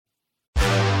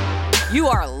You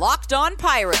are Locked On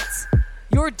Pirates,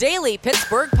 your daily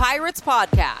Pittsburgh Pirates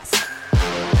podcast.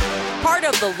 Part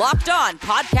of the Locked On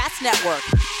Podcast Network,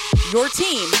 your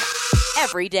team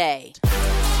every day.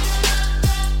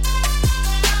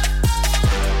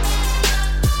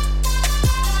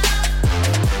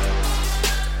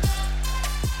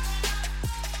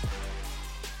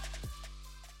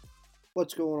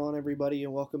 What's going on, everybody,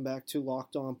 and welcome back to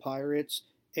Locked On Pirates.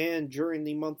 And during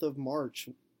the month of March,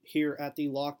 here at the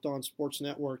Locked On Sports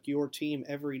Network, your team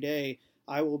every day,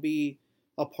 I will be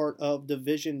a part of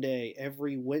Division Day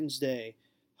every Wednesday,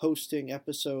 hosting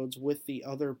episodes with the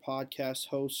other podcast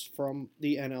hosts from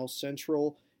the NL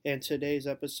Central. And today's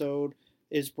episode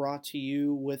is brought to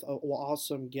you with an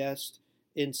awesome guest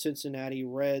in Cincinnati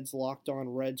Reds, Locked On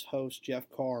Reds host Jeff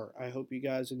Carr. I hope you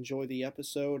guys enjoy the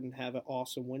episode and have an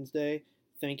awesome Wednesday.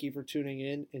 Thank you for tuning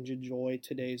in and enjoy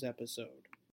today's episode.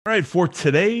 All right, for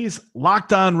today's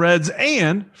Locked On Reds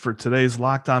and for today's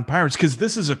Locked On Pirates, because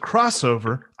this is a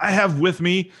crossover, I have with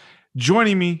me,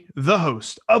 joining me, the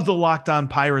host of the Locked On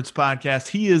Pirates podcast.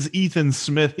 He is Ethan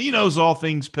Smith. He knows all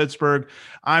things Pittsburgh.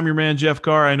 I'm your man, Jeff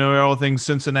Carr. I know all things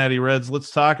Cincinnati Reds.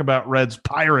 Let's talk about Reds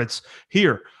Pirates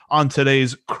here on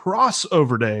today's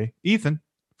crossover day. Ethan,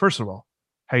 first of all,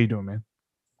 how you doing, man?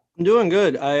 I'm doing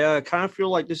good. I kind of feel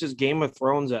like this is Game of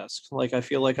Thrones-esque. Like, I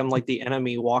feel like I'm like the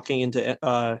enemy walking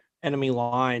into enemy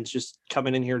lines, just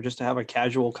coming in here just to have a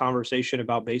casual conversation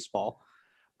about baseball.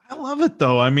 I love it,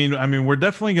 though. I mean, we're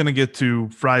definitely going to get to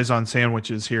fries on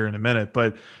sandwiches here in a minute,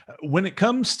 but when it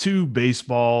comes to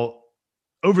baseball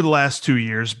over the last 2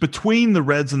 years, between the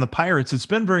Reds and the Pirates, it's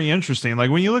been very interesting. Like,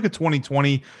 when you look at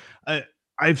 2020,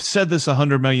 I've said this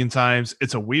 100 million times.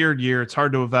 It's a weird year. It's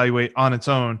hard to evaluate on its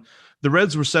own. The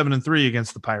Reds were 7-3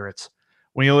 against the Pirates.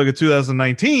 When you look at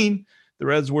 2019, the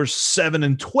Reds were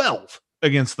 7-12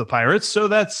 against the Pirates. So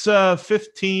that's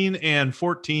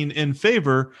 15-14 in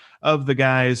favor of the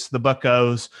guys, the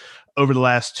Buccos, over the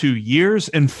last 2 years.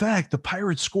 In fact, the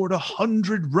Pirates scored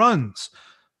 100 runs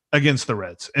against the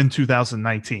Reds in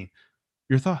 2019.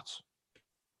 Your thoughts?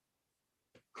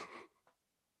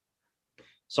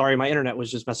 Sorry, my internet was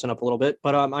just messing up a little bit.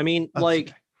 But,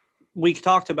 we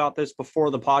talked about this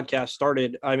before the podcast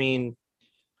started. I mean,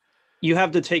 you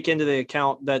have to take into the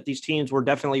account that these teams were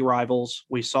definitely rivals.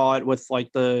 We saw it with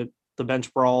like the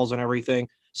bench brawls and everything.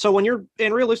 So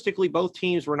realistically, both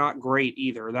teams were not great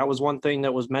either. That was one thing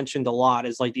that was mentioned a lot,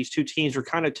 is like these two teams are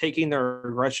kind of taking their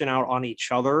aggression out on each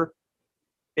other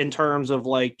in terms of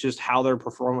like just how their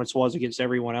performance was against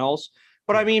everyone else.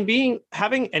 But I mean,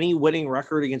 having any winning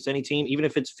record against any team, even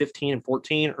if it's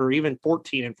 15-14 or even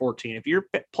 14-14, if you're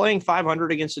playing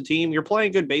 500 against a team, you're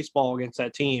playing good baseball against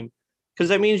that team, because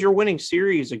that means you're winning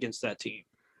series against that team.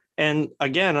 And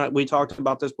again, we talked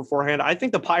about this beforehand. I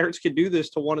think the Pirates could do this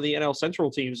to one of the NL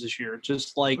Central teams this year,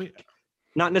 just like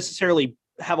not necessarily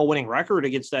have a winning record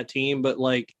against that team, but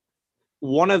like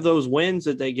one of those wins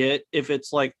that they get, if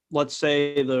it's like, let's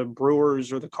say the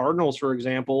Brewers or the Cardinals, for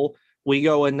example, we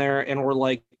go in there and we're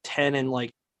like 10 and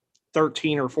like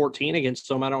 13 or 14 against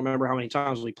them. I don't remember how many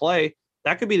times we play.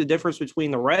 That could be the difference between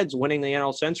the Reds winning the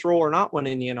NL Central or not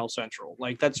winning the NL Central.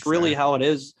 Like, that's really how it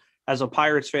is as a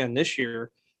Pirates fan this year.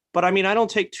 But I mean, I don't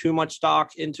take too much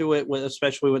stock into it,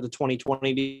 especially with the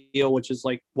 2020 deal, which is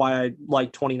like why I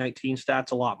like 2019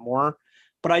 stats a lot more.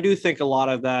 But I do think a lot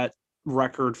of that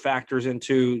record factors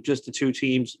into just the two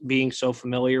teams being so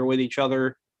familiar with each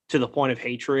other to the point of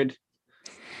hatred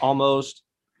almost.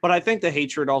 But I think the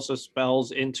hatred also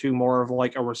spells into more of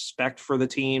like a respect for the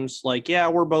teams. Like, yeah,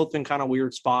 we're both in kind of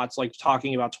weird spots, like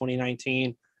talking about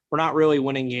 2019. We're not really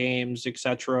winning games,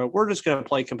 etc. We're just going to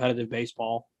play competitive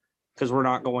baseball because we're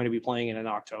not going to be playing it in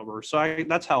October. So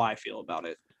that's how I feel about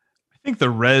it. I think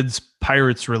the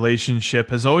Reds-Pirates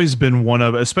relationship has always been one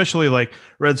of, especially like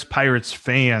Reds-Pirates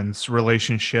fans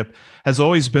relationship has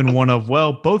always been one of,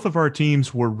 well, both of our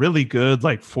teams were really good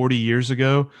like 40 years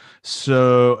ago.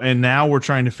 So, and now we're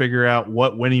trying to figure out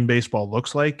what winning baseball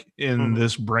looks like in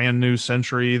this brand new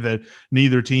century that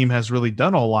neither team has really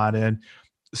done a lot in.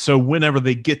 So whenever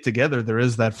they get together, there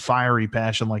is that fiery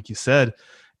passion, like you said.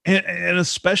 And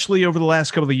especially over the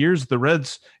last couple of years, the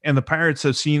Reds and the Pirates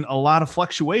have seen a lot of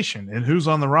fluctuation in who's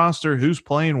on the roster, who's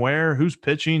playing where, who's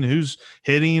pitching, who's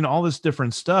hitting, all this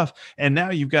different stuff. And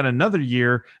now you've got another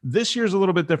year. This year's a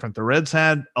little bit different. The Reds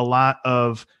had a lot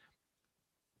of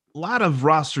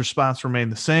roster spots remain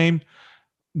the same.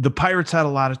 The Pirates had a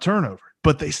lot of turnover,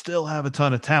 but they still have a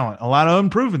ton of talent, a lot of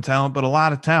unproven talent, but a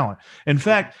lot of talent. In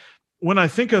fact, when I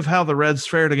think of how the Reds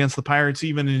fared against the Pirates,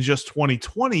 even in just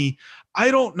 2020, I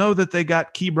don't know that they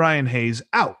got Ke'Bryan Hayes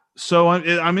out. So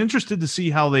I'm interested to see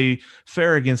how they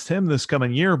fare against him this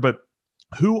coming year. But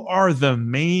who are the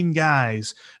main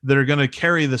guys that are going to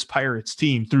carry this Pirates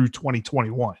team through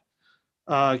 2021?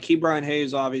 Ke'Bryan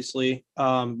Hayes, obviously.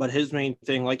 But his main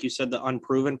thing, like you said, the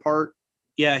unproven part.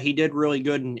 Yeah, he did really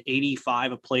good in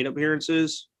 85 of plate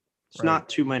appearances. It's not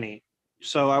too many.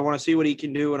 So I want to see what he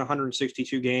can do in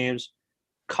 162 games.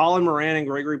 Colin Moran and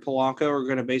Gregory Polanco are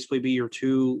going to basically be your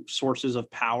two sources of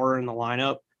power in the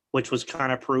lineup, which was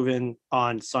kind of proven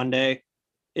on Sunday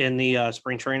in the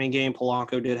spring training game.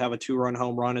 Polanco did have a 2-run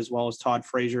home run, as well as Todd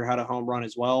Frazier had a home run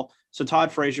as well. So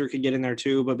Todd Frazier could get in there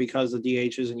too, but because the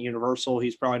DH isn't universal,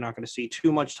 he's probably not going to see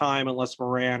too much time unless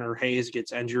Moran or Hayes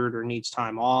gets injured or needs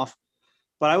time off.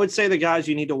 But I would say the guys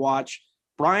you need to watch,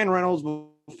 Bryan Reynolds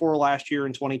before last year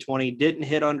in 2020 didn't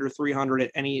hit under 300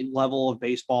 at any level of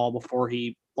baseball before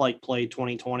he played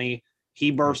 2020.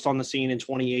 He burst on the scene in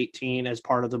 2018 as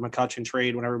part of the McCutchen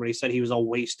trade when everybody said he was a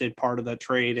wasted part of that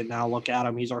trade. And now look at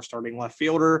him. He's our starting left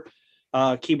fielder.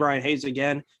 Ke'Bryan Hayes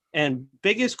again. And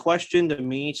biggest question to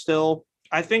me still,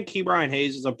 I think Ke'Bryan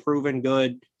Hayes is a proven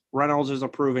good. Reynolds is a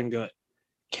proven good.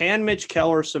 Can Mitch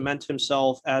Keller cement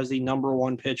himself as the number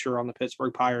one pitcher on the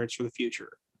Pittsburgh Pirates for the future?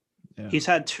 Yeah. He's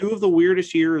had two of the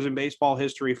weirdest years in baseball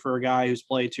history for a guy who's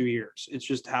played 2 years. It's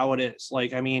just how it is.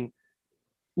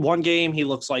 One game he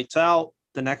looks lights out.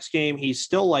 The next game he's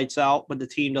still lights out, but the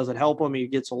team doesn't help him. He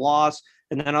gets a loss.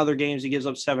 And then other games he gives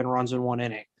up 7 runs in 1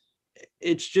 inning.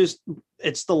 It's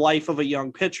the life of a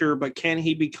young pitcher, but can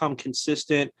he become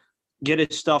consistent, get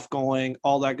his stuff going,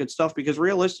 all that good stuff? Because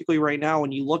realistically right now,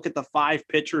 when you look at the 5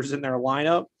 pitchers in their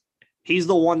lineup, he's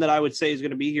the one that I would say is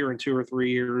going to be here in 2 or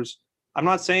 3 years. I'm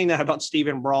not saying that about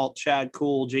Steven Brault, Chad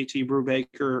Kuhl, JT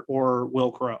Brubaker, or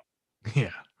Will Crowe.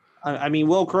 Yeah. I mean,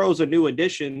 Will Crowe's a new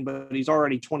addition, but he's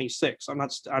already 26.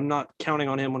 I'm not counting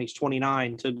on him when he's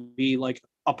 29 to be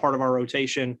a part of our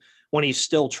rotation when he's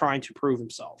still trying to prove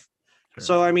himself. Sure.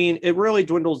 So, I mean, it really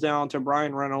dwindles down to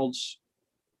Bryan Reynolds,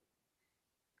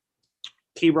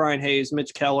 Ke'Bryan Hayes,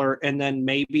 Mitch Keller, and then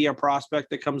maybe a prospect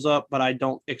that comes up, but I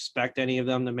don't expect any of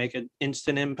them to make an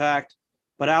instant impact.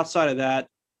 But outside of that,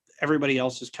 everybody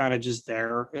else is kind of just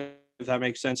there, if that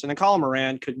makes sense. And then Colin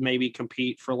Moran could maybe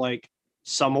compete for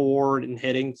some award in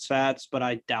hitting stats, but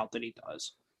I doubt that he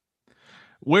does.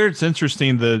 Where it's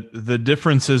interesting, the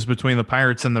differences between the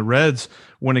Pirates and the Reds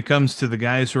when it comes to the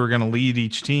guys who are going to lead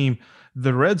each team.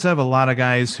 The Reds have a lot of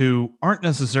guys who aren't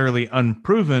necessarily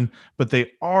unproven, but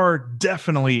they are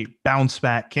definitely bounce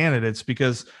back candidates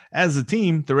because as a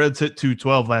team, the Reds hit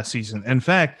 .212 last season. In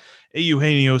fact,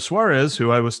 Eugenio Suarez,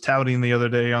 who I was touting the other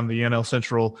day on the NL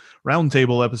Central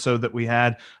Roundtable episode that we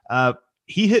had,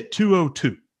 he hit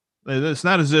 .202. It's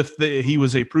not as if he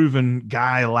was a proven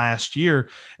guy last year.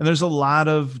 And there's a lot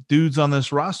of dudes on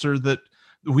this roster that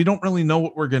we don't really know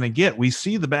what we're going to get. We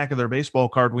see the back of their baseball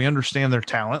card. We understand their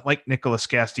talent, like Nicholas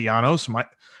Castellanos, Mike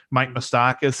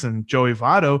Moustakas, and Joey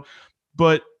Votto.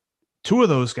 But 2 of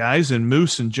those guys, and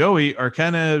Moose and Joey, are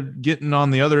kind of getting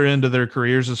on the other end of their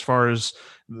careers as far as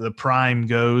the prime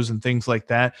goes and things like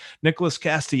that. Nicholas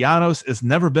Castellanos has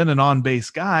never been an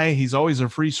on-base guy. He's always a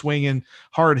free-swinging,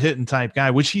 hard-hitting type guy,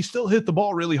 which he still hit the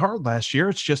ball really hard last year.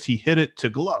 It's just he hit it to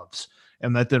gloves,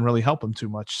 and that didn't really help him too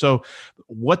much. So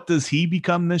what does he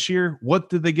become this year? What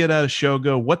did they get out of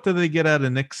Shogo? What did they get out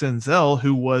of Nick Senzel,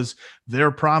 who was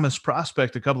their promised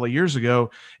prospect a couple of years ago?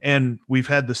 And we've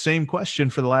had the same question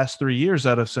for the last 3 years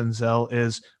out of Senzel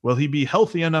is, will he be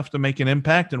healthy enough to make an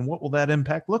impact, and what will that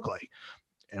impact look like?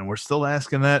 And we're still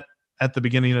asking that at the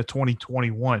beginning of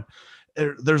 2021.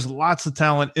 There's lots of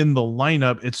talent in the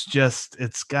lineup. It's just,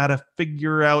 it's got to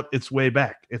figure out its way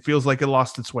back. It feels like it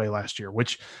lost its way last year,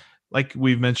 which, like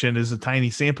we've mentioned, is a tiny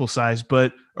sample size.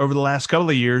 But over the last couple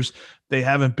of years, they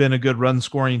haven't been a good run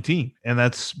scoring team. And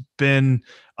that's been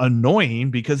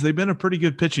annoying because they've been a pretty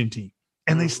good pitching team.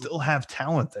 And they still have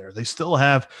talent there. They still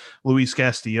have Luis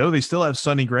Castillo. They still have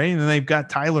Sonny Gray. And then they've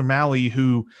got Tyler Mahle,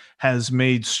 who has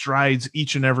made strides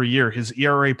each and every year. His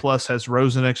ERA plus has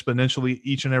risen exponentially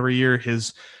each and every year.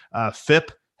 His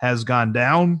FIP has gone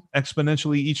down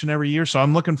exponentially each and every year. So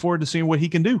I'm looking forward to seeing what he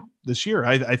can do this year.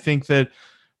 I think that,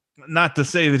 not to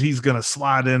say that he's going to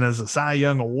slot in as a Cy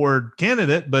Young Award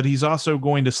candidate, but he's also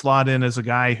going to slot in as a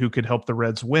guy who could help the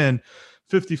Reds win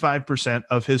 55%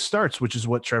 of his starts, which is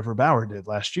what Trevor Bauer did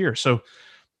last year. So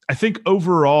I think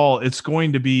overall it's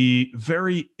going to be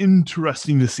very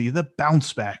interesting to see the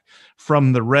bounce back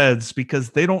from the Reds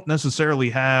because they don't necessarily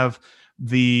have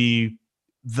the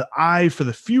eye for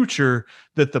the future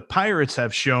that the Pirates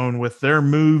have shown with their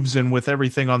moves and with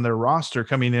everything on their roster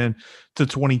coming in to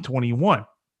 2021.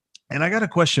 And I got a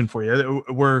question for you.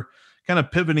 We're kind of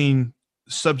pivoting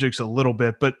subjects a little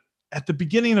bit, but at the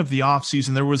beginning of the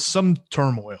offseason, there was some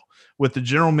turmoil with the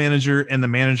general manager and the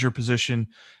manager position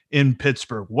in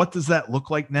Pittsburgh. What does that look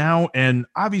like now? And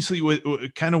obviously with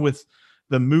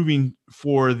the moving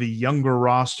for the younger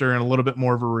roster and a little bit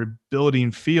more of a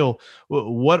rebuilding feel,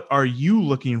 what are you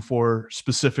looking for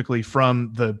specifically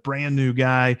from the brand new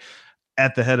guy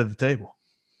at the head of the table?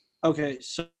 Okay,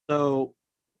 so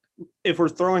if we're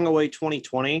throwing away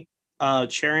 2020,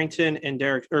 Cherington and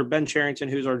Ben Cherington,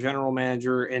 who's our general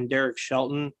manager, and Derek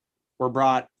Shelton were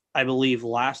brought, I believe,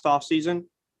 last offseason.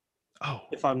 Oh,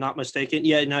 if I'm not mistaken.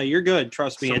 Yeah, no, you're good.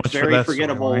 Trust me. So it's very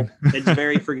forgettable. It's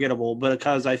very forgettable,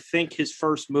 because I think his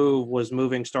first move was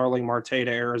moving Starling Marte to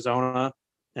Arizona.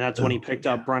 And that's when he picked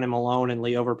up Brennan Malone and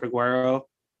Liover Peguero.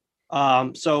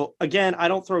 So again, I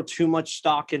don't throw too much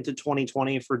stock into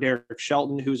 2020 for Derek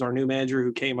Shelton, who's our new manager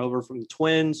who came over from the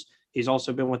Twins. He's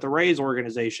also been with the Rays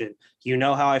organization. You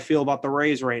know how I feel about the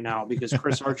Rays right now, because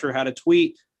Chris Archer had a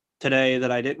tweet today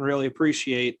that I didn't really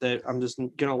appreciate, that I'm just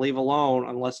going to leave alone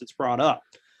unless it's brought up.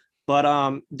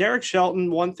 But Derek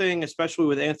Shelton, one thing, especially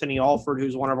with Anthony Alford,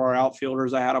 who's one of our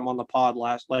outfielders, I had him on the pod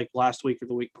last week or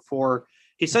the week before.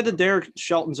 He said that Derek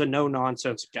Shelton's a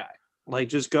no-nonsense guy. Like,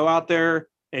 just go out there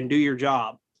and do your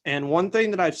job. And one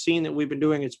thing that I've seen that we've been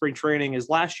doing in spring training is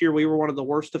last year we were one of the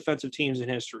worst defensive teams in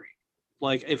history.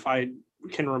 Like, if I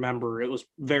can remember, it was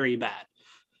very bad.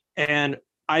 And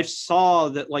I saw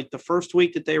that, like, the first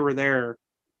week that they were there,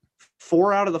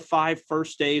 4 out of the 5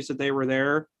 first days that they were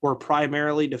there were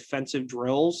primarily defensive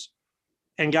drills.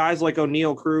 And guys like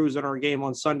O'Neal Cruz in our game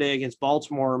on Sunday against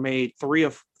Baltimore made 3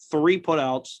 of 3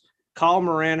 putouts. Kyle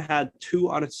Moran had 2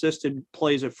 unassisted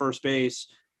plays at first base.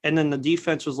 And then the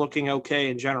defense was looking okay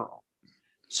in general.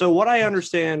 So what I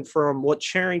understand from what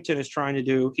Cherington is trying to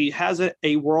do, he has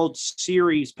a World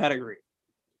Series pedigree.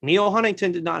 Neil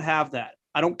Huntington did not have that.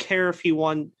 I don't care if he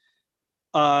won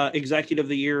Executive of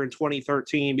the Year in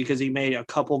 2013 because he made a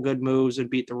couple good moves and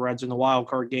beat the Reds in the wild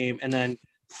card game and then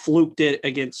fluked it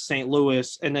against St.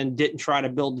 Louis and then didn't try to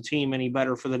build the team any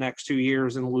better for the next 2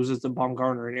 years and loses to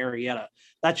Bumgarner and Arrieta.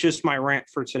 That's just my rant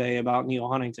for today about Neil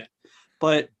Huntington.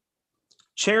 But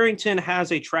Cherington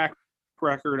has a track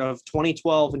record of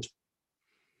 2012 and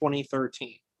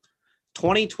 2013.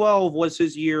 2012 was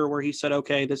his year where he said,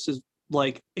 okay, this is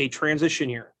like a transition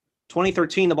year.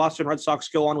 2013, the Boston Red Sox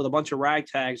go on with a bunch of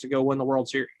ragtags to go win the World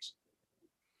Series.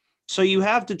 So you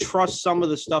have to trust some of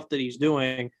the stuff that he's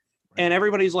doing. And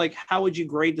everybody's like, how would you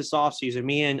grade this offseason?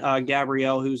 Me and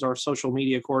Gabrielle, who's our social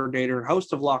media coordinator and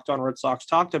host of Locked On Red Sox,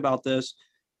 talked about this.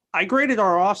 I graded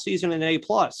our offseason an A+.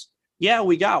 Yeah,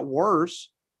 we got worse,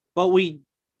 but we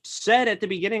said at the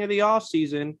beginning of the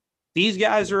offseason, these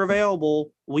guys are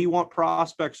available. We want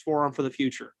prospects for them for the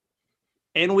future.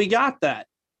 And we got that.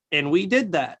 And we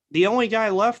did that. The only guy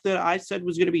left that I said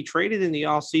was going to be traded in the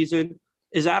offseason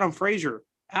is Adam Frazier.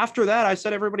 After that, I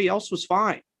said everybody else was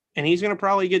fine. And he's going to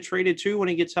probably get traded too when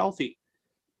he gets healthy.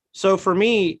 So for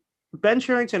me, Ben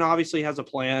Cherington obviously has a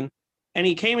plan. And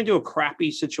he came into a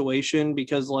crappy situation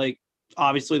because, like,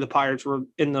 obviously the Pirates were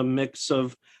in the mix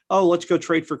of, oh, let's go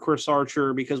trade for Chris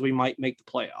Archer because we might make the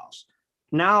playoffs.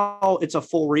 Now it's a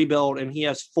full rebuild and he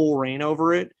has full reign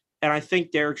over it. And I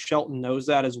think Derek Shelton knows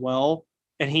that as well.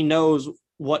 And he knows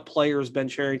what players Ben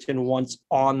Cherington wants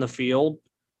on the field.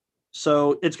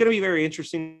 So it's going to be very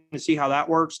interesting to see how that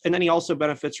works. And then he also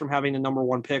benefits from having the number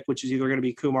 1 pick, which is either going to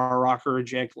be Kumar Rocker or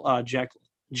Jack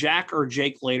or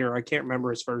Jake later. I can't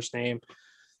remember his first name.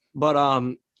 But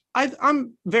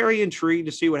I'm very intrigued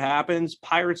to see what happens.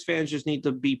 Pirates fans just need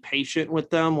to be patient with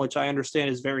them, which I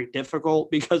understand is very difficult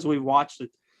because we've watched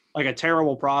like a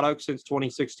terrible product since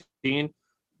 2016.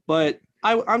 But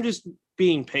I'm just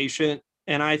being patient.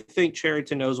 And I think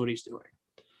Cherington knows what he's doing.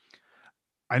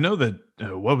 I know that,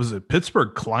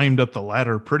 Pittsburgh climbed up the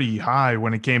ladder pretty high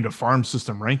when it came to farm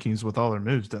system rankings with all their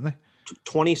moves, didn't they?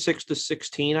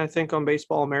 26-16, I think, on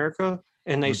Baseball America.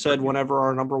 And they said whenever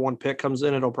our number 1 pick comes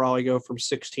in, it'll probably go from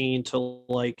 16 to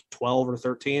like 12 or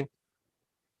 13,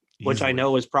 which I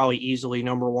know is probably easily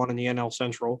number 1 in the NL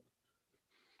Central.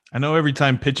 I know every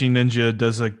time Pitching Ninja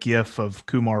does a GIF of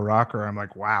Kumar Rocker, I'm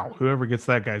like, wow, whoever gets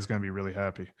that guy is going to be really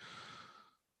happy.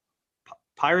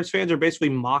 Pirates fans are basically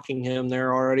mocking him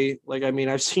there already. Like, I mean,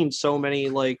 I've seen so many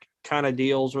like kind of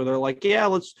deals where they're like, yeah,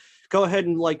 let's go ahead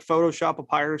and like Photoshop a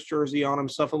Pirates jersey on him,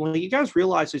 stuff. I'm like, you guys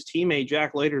realize his teammate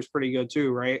Jack Leiter is pretty good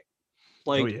too, right?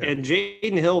 Like, and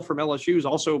Jaden Hill from LSU is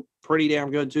also pretty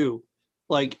damn good too.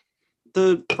 Like,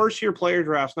 the first year player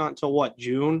draft's not until what,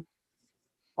 June?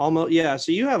 Almost, yeah.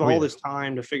 So you have all this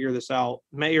time to figure this out,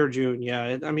 May or June.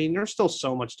 Yeah, I mean, there's still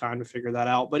so much time to figure that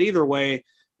out. But either way,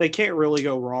 they can't really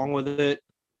go wrong with it.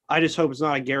 I just hope it's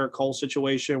not a Garrett Cole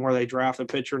situation where they draft a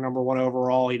pitcher number 1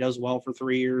 overall. He does well for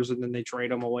 3 years and then they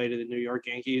trade him away to the New York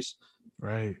Yankees.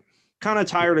 Right. Kind of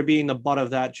tired of being the butt of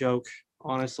that joke,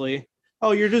 honestly.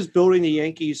 Oh, you're just building the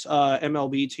Yankees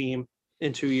MLB team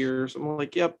in 2 years. I'm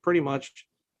like, yep, pretty much.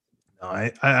 No,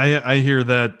 I hear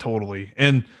that totally.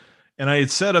 And I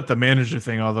had set up the manager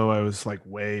thing, although I was like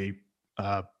way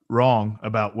wrong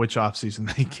about which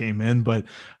offseason they came in. But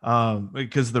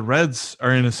because the Reds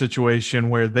are in a situation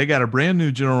where they got a brand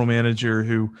new general manager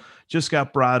who just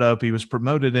got brought up. He was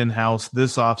promoted in-house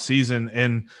this offseason,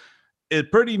 and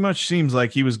it pretty much seems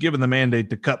like he was given the mandate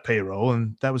to cut payroll,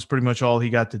 and that was pretty much all he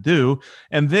got to do.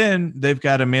 And then they've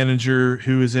got a manager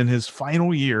who is in his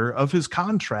final year of his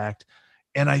contract.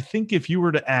 And I think if you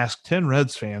were to ask 10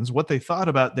 Reds fans what they thought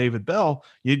about David Bell,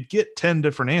 you'd get 10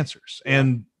 different answers.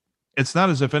 And it's not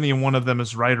as if any one of them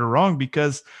is right or wrong,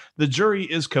 because the jury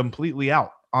is completely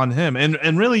out on him.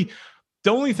 And really, the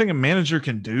only thing a manager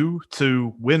can do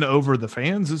to win over the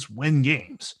fans is win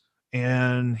games.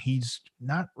 And he's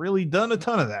not really done a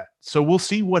ton of that. So we'll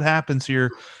see what happens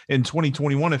here in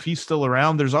 2021 if he's still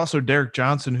around. There's also Derek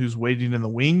Johnson who's waiting in the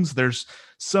wings. There's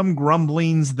some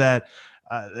grumblings that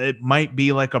it might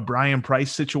be like a Brian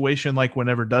Price situation, like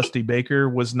whenever Dusty Baker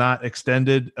was not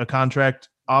extended a contract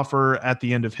offer at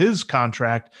the end of his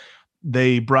contract,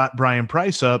 they brought Brian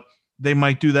Price up. They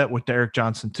might do that with Derek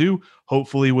Johnson too,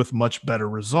 hopefully with much better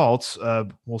results.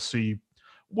 We'll see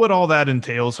what all that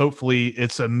entails. Hopefully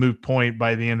it's a moot point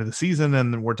by the end of the season,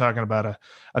 and we're talking about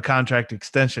a contract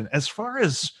extension. As far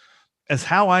as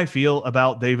how I feel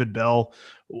about David Bell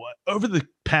over the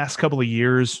past couple of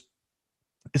years,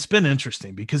 it's been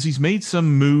interesting because he's made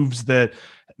some moves that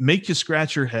make you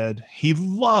scratch your head. He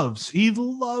loves the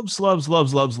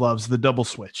double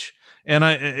switch. And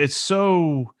it's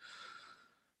so,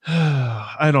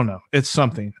 I don't know. It's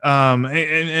something.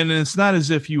 And it's not as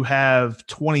if you have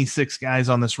 26 guys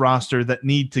on this roster that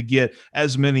need to get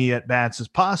as many at bats as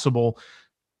possible,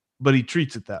 but he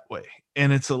treats it that way.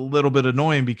 And it's a little bit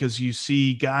annoying because you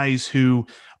see guys who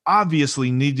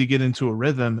obviously need to get into a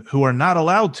rhythm who are not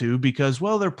allowed to because,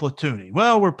 well, they're platooning.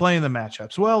 Well, we're playing the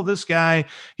matchups. Well, this guy,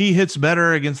 he hits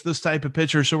better against this type of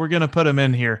pitcher, so we're going to put him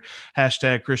in here.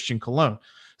 Hashtag Christian Colon.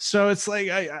 So it's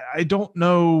like, I don't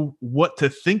know what to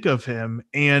think of him.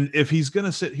 And if he's going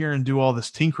to sit here and do all this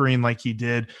tinkering like he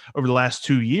did over the last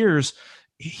 2 years,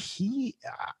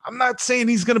 I'm not saying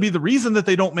he's going to be the reason that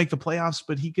they don't make the playoffs,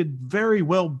 but he could very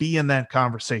well be in that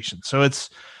conversation. So it's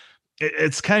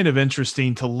kind of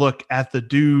interesting to look at the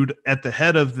dude at the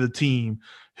head of the team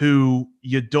who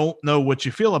you don't know what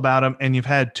you feel about him, and you've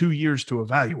had 2 years to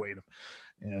evaluate him.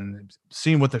 And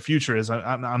seeing what the future is,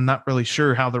 I'm not really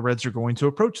sure how the Reds are going to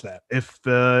approach that. If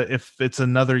it's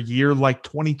another year like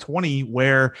 2020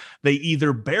 where they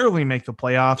either barely make the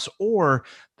playoffs or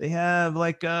they have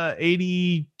like a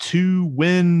 82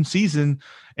 win season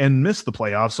and miss the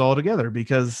playoffs altogether,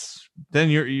 because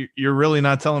then you're really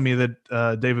not telling me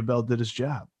that David Bell did his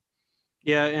job.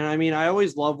 Yeah, and I mean, I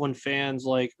always love when fans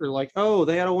are like, oh,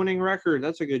 they had a winning record,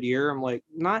 that's a good year. I'm like,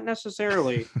 not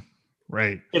necessarily.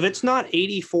 Right. If it's not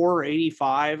 84 or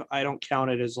 85, I don't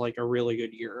count it as like a really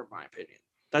good year, in my opinion.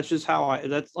 That's just how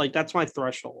that's my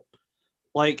threshold.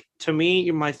 Like, to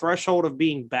me, my threshold of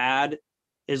being bad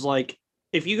is like,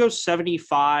 if you go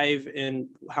 75 and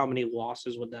how many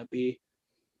losses would that be?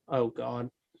 Oh God,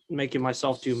 making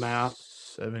myself do math.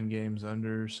 7 games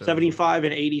under 75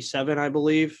 and 87, I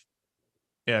believe.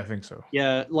 Yeah, I think so.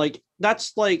 Yeah. Like,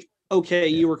 that's like, okay,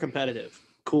 you were competitive.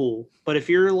 Cool. But if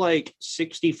you're like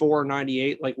 64 or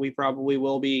 98, like we probably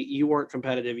will be, you weren't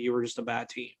competitive. You were just a bad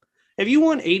team. If you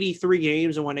won 83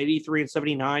 games and won 83 and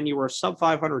 79, you were a sub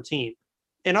 500 team.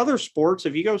 In other sports,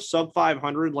 if you go sub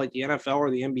 500, like the NFL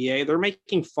or the NBA, they're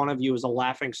making fun of you as a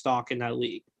laughing stock in that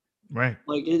league. Right.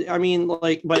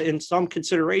 Like, but in some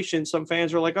consideration, some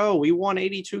fans are like, oh, we won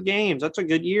 82 games. That's a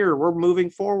good year. We're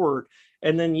moving forward.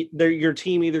 And then your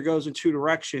team either goes in two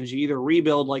directions. You either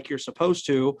rebuild like you're supposed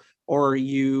to, or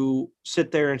you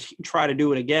sit there and try to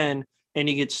do it again, and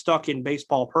you get stuck in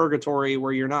baseball purgatory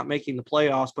where you're not making the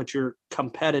playoffs, but you're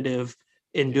competitive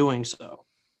in doing so.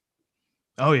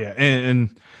 Oh yeah.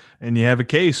 And you have a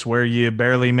case where you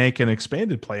barely make an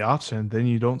expanded playoffs and then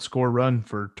you don't score a run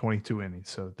for 22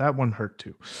 innings. So that one hurt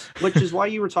too. Which is why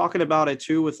you were talking about it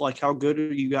too, with like how good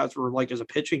you guys were like as a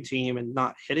pitching team and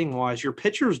not hitting wise. Your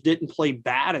pitchers didn't play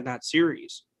bad in that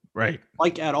series. Right.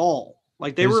 Like at all.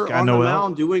 Like they were on the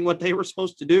mound doing what they were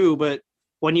supposed to do. But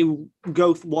when you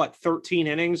go, 13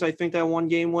 innings, I think that one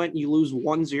game went, and you lose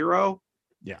 1-0.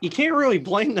 Yeah. You can't really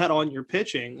blame that on your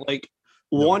pitching. Like,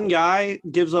 One guy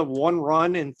gives up 1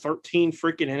 run in 13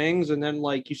 freaking innings, and then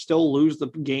like you still lose the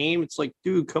game. It's like,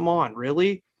 dude, come on,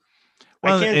 really?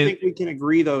 Well, I think we can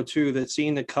agree though too that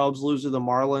seeing the Cubs lose to the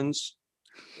Marlins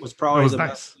was probably the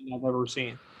best thing I've ever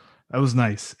seen. That was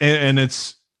nice, and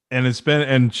it's been,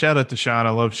 and shout out to Sean. I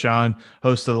love Sean,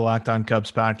 host of the Locked On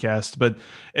Cubs podcast. But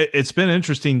it's been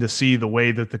interesting to see the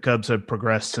way that the Cubs have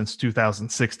progressed since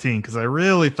 2016, because I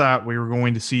really thought we were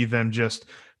going to see them just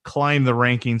climb the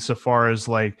rankings so far as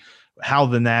like how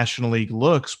the National League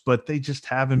looks, but they just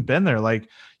haven't been there. Like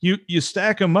you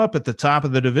stack them up at the top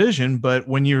of the division, but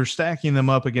when you're stacking them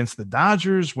up against the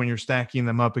Dodgers, when you're stacking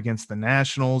them up against the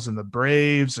Nationals and the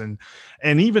Braves, and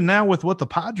even now with what the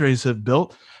Padres have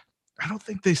built, I don't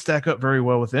think they stack up very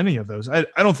well with any of those. I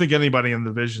don't think anybody in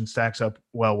the division stacks up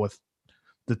well with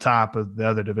the top of the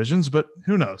other divisions, but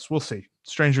who knows? We'll see.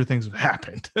 Stranger things have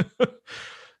happened.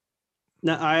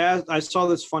 Now, I saw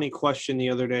this funny question the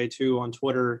other day too on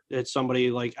Twitter that somebody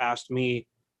like asked me,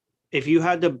 if you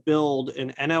had to build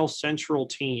an NL Central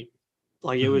team,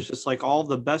 like it was just like all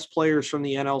the best players from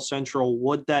the NL Central,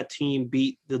 would that team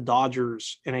beat the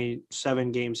Dodgers in a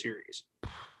 7-game series?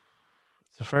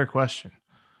 It's a fair question,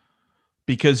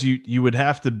 because you would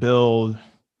have to build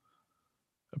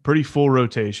a pretty full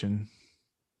rotation.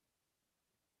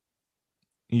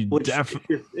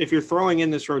 If you're throwing in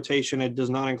this rotation, it does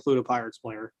not include a Pirates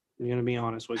player. I'm going to be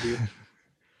honest with you.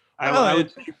 I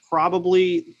would say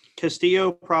probably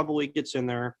Castillo probably gets in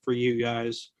there for you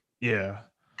guys. Yeah.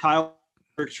 Kyle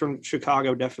Hendricks from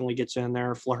Chicago definitely gets in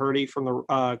there. Flaherty from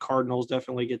the Cardinals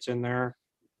definitely gets in there.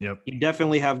 Yep. You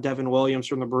definitely have Devin Williams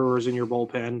from the Brewers in your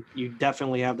bullpen. You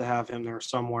definitely have to have him there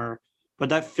somewhere. But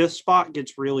that 5th spot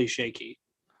gets really shaky.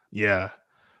 Yeah.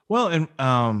 Well, and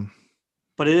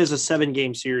but it is a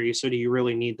 7-game series, so do you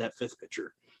really need that 5th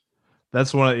pitcher?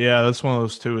 That's one of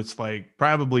those two. It's like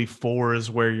probably 4 is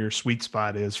where your sweet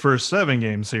spot is for a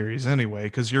 7-game series anyway,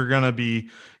 because you're going to be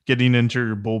getting into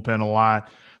your bullpen a lot.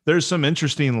 There's some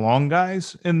interesting long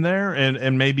guys in there,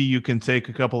 and maybe you can take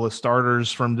a couple of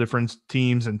starters from different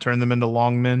teams and turn them into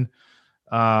long men.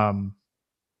 I'm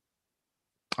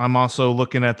also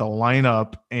looking at the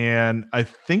lineup, and I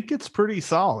think it's pretty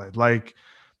solid. Like,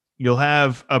 you'll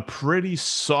have a pretty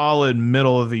solid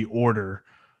middle of the order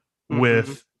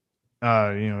with, you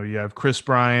have Chris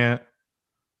Bryant.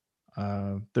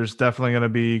 There's definitely going to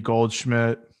be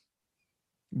Goldschmidt.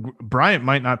 Bryant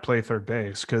might not play third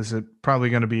base because it's probably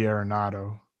going to be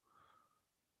Arenado.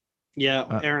 Yeah,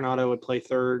 Arenado would play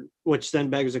third, which then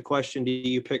begs the question, do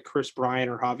you pick Chris Bryant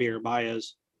or Javier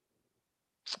Baez?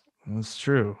 That's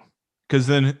true. Because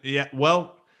then,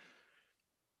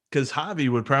 because Javi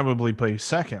would probably play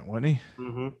second, wouldn't he?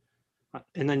 Mm-hmm.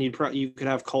 And then you could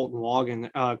have Colton Wong in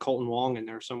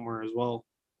there somewhere as well.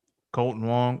 Colton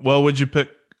Wong. Well, would you pick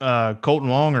Colton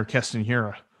Wong or Keston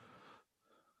Hiura?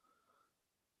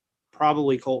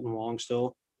 Probably Colton Wong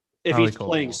still. If he's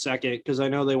playing second, because I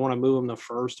know they want to move him to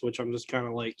first, which I'm just kind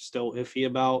of like still iffy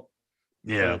about.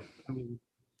 Yeah. But, I mean,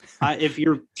 if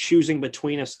you're choosing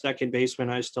between a second baseman,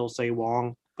 I still say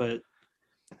Wong, but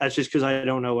that's just because I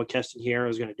don't know what Keston Hiura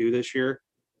is going to do this year.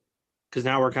 Because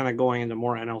now we're kind of going into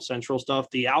more NL Central stuff.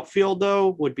 The outfield, though,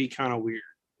 would be kind of weird.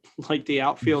 Like the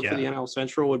outfield for the NL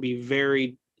Central would be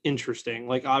very interesting.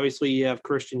 Like obviously you have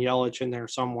Christian Yelich in there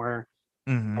somewhere.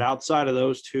 Mm-hmm. But outside of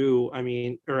those two,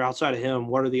 or outside of him,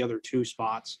 what are the other 2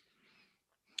 spots?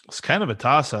 It's kind of a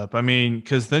toss-up.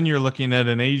 Because then you're looking at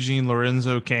an aging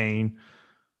Lorenzo Cain.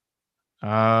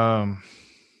 The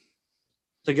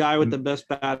guy with the best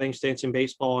batting stance in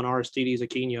baseball in Aristides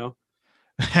Aquino.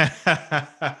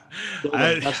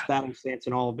 The best batting stance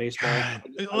in all of baseball.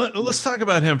 Let's talk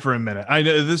about him for a minute. I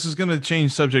know this is going to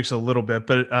change subjects a little bit,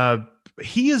 but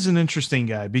he is an interesting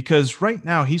guy because right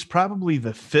now he's probably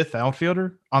the 5th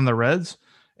outfielder on the Reds,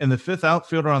 and the 5th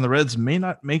outfielder on the Reds may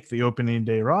not make the opening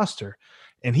day roster,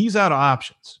 and he's out of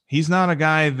options. He's not a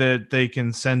guy that they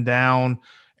can send down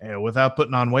without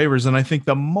putting on waivers, and I think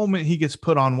the moment he gets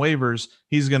put on waivers,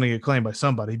 he's going to get claimed by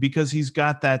somebody because he's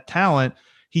got that talent.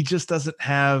 He just doesn't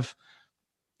have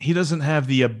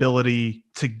the ability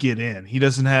to get in. He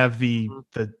doesn't have the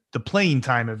playing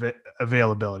time of it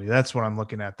availability. That's what I'm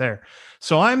looking at there.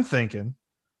 So I'm thinking,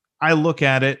 I look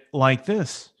at it like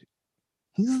this.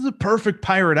 He's the perfect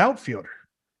Pirate outfielder.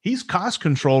 He's cost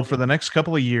controlled for the next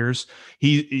couple of years.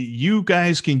 You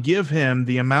guys can give him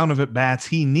the amount of at-bats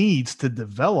he needs to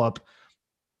develop.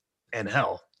 And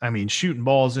hell, shooting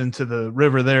balls into the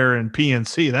river there in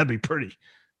PNC, that'd be pretty.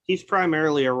 He's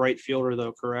primarily a right fielder,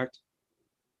 though, correct?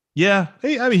 Yeah.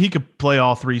 He could play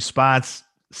all 3 spots.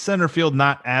 Center field,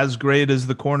 not as great as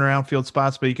the corner outfield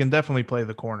spots, but he can definitely play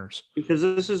the corners. Because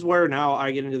this is where now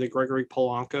I get into the Gregory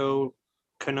Polanco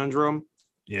conundrum.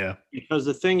 Yeah. Because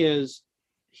the thing is,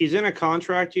 he's in a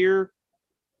contract year,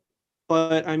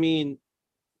 but I mean,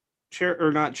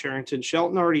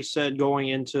 Shelton already said going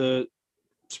into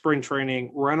spring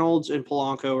training, Reynolds and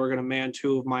Polanco are going to man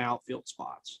 2 of my outfield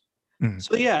spots.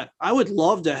 So, yeah, I would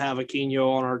love to have Aquino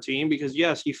on our team because,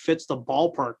 yes, he fits the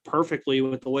ballpark perfectly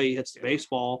with the way he hits the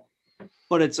baseball.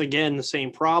 But it's, again, the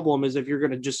same problem as if you're going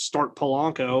to just start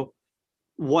Polanco,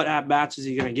 what at-bats is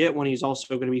he going to get when he's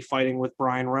also going to be fighting with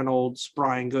Brian Reynolds,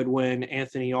 Brian Goodwin,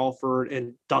 Anthony Alford,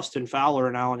 and Dustin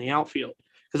Fowler now in the outfield?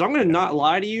 Because I'm going to not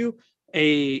lie to you,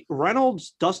 a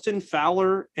Reynolds, Dustin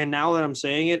Fowler, and now that I'm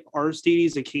saying it,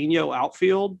 Aristides Aquino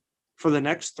outfield for the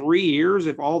next 3 years,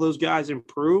 if all those guys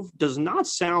improve, does not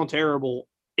sound terrible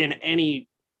in any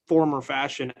form or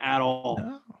fashion at all.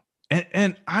 No.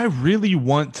 And I really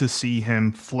want to see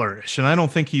him flourish. And I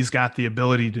don't think he's got the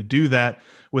ability to do that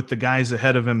with the guys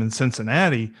ahead of him in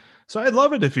Cincinnati. So I'd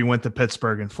love it if he went to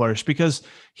Pittsburgh and flourished because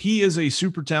he is a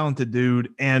super talented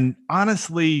dude. And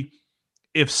honestly,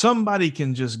 if somebody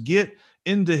can just get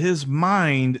into his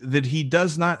mind that he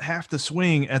does not have to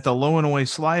swing at the low and away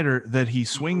slider that he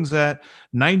swings at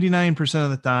 99%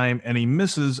 of the time and he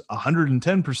misses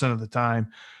 110% of the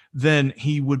time, then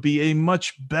he would be a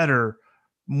much better,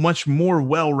 much more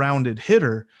well-rounded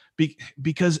hitter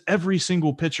because every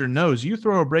single pitcher knows you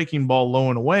throw a breaking ball low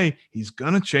and away, he's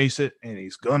going to chase it and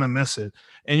he's going to miss it.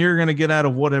 And you're going to get out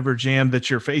of whatever jam that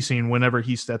you're facing whenever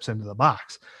he steps into the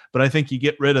box. But I think you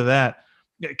get rid of that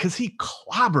because he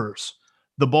clobbers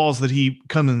the balls that he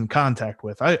comes in contact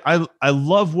with. I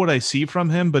love what I see from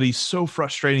him, but he's so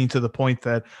frustrating to the point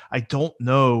that I don't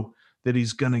know that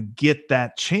he's going to get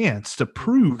that chance to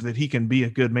prove that he can be a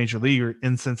good major leaguer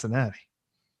in Cincinnati.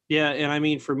 Yeah, and I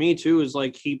mean, for me too, is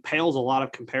like he pales a lot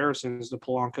of comparisons to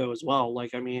Polanco as well.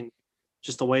 Like, I mean,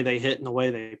 just the way they hit and the way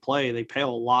they play, they pale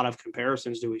a lot of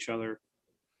comparisons to each other.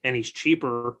 And he's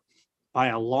cheaper by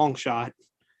a long shot.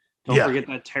 Don't forget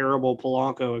that terrible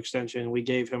Polanco extension we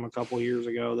gave him a couple of years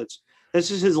ago. This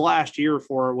is his last year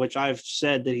for which I've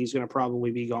said that he's going to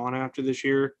probably be gone after this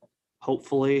year,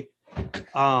 hopefully.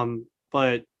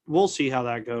 But we'll see how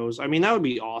that goes. I mean, that would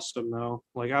be awesome though.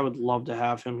 Like, I would love to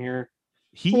have him here.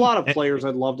 A lot of players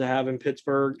I'd love to have in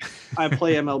Pittsburgh. I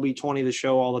play MLB 20 the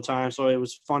show all the time, so it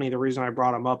was funny. The reason I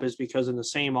brought him up is because in the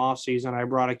same offseason, I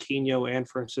brought Aquino and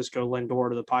Francisco Lindor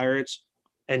to the Pirates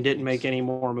and didn't make any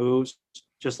more moves.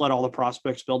 Just let all the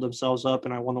prospects build themselves up,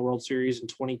 and I won the World Series in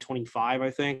 2025, I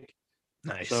think.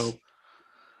 Nice. So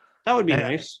that would be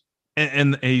nice.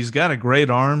 And he's got a great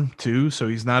arm, too, so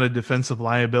he's not a defensive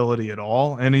liability at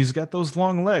all. And he's got those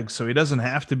long legs, so he doesn't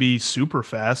have to be super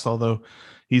fast, although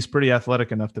he's pretty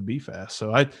athletic enough to be fast.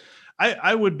 So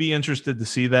I would be interested to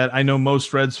see that. I know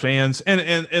most Reds fans,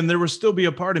 and there would still be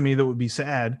a part of me that would be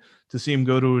sad to see him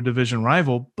go to a division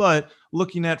rival, but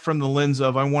looking at from the lens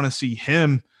of I want to see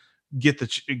him get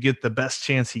the best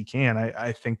chance he can.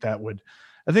 I think that would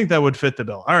fit the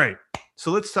bill. All right.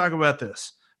 So let's talk about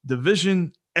this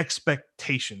division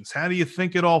expectations. How do you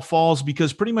think it all falls?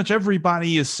 Because pretty much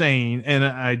everybody is saying, and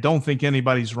I don't think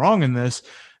anybody's wrong in this,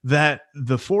 that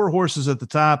the 4 horses at the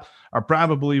top are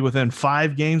probably within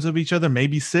 5 games of each other,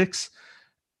 maybe 6.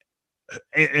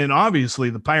 And obviously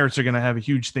the Pirates are going to have a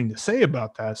huge thing to say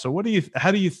about that. So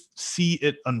how do you see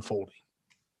it unfolding?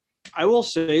 I will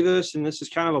say this, and this is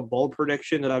kind of a bold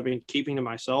prediction that I've been keeping to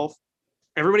myself.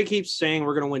 Everybody keeps saying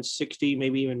we're going to win 60,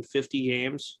 maybe even 50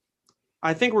 games.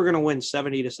 I think we're going to win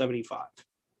 70 to 75.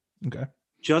 Okay.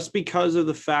 Just because of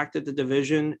the fact that the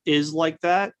division is like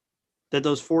that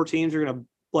those 4 teams are going to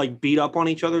like beat up on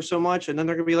each other so much. And then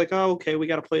they're going to be like, oh, okay, we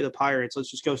got to play the Pirates. Let's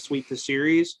just go sweep the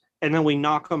series. And then we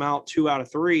knock them out 2 out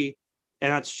of 3.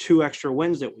 And that's 2 extra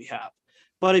wins that we have.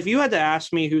 But if you had to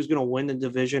ask me who's going to win the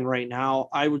division right now,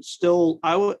 I'm going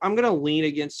to lean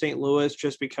against St. Louis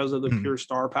just because of the pure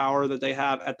star power that they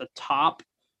have at the top,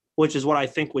 which is what I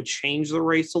think would change the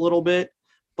race a little bit.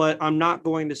 But I'm not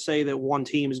going to say that one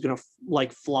team is going to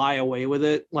like fly away with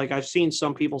it. Like I've seen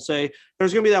some people say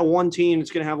there's going to be that one team that's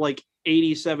going to have like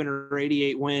 87 or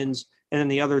 88 wins. And then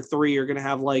the other 3 are going to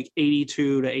have like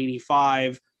 82 to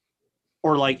 85.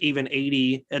 Or like even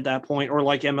 80 at that point, or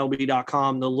like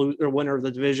MLB.com, the winner of the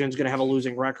division is going to have a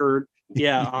losing record.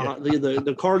 Yeah,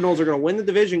 the Cardinals are going to win the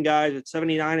division, guys, at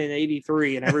 79 and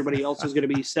 83, and everybody else is going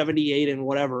to be 78 and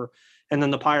whatever. And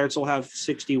then the Pirates will have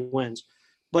 60 wins.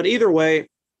 But either way,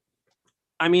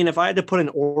 I mean, if I had to put an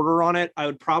order on it, I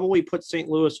would probably put St.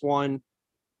 Louis 1,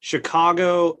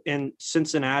 Chicago and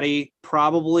Cincinnati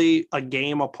probably a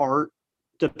game apart.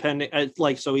 Depending,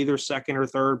 like, so either second or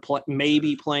third,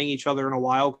 maybe playing each other in a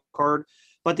wild card.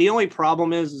 But the only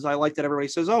problem is I like that everybody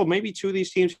says, oh, maybe 2 of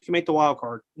these teams can make the wild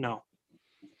card. No.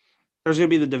 There's going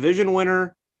to be the division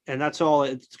winner, and that's all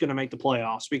it's going to make the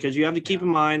playoffs, because you have to keep in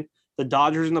mind the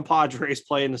Dodgers and the Padres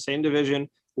play in the same division.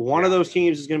 One of those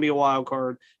teams is going to be a wild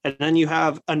card. And then you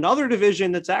have another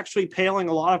division that's actually paling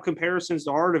a lot of comparisons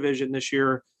to our division this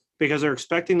year, because they're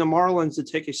expecting the Marlins to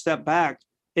take a step back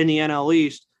in the NL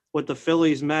East with the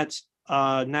Phillies, Mets,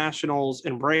 Nationals,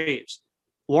 and Braves.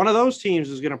 One of those teams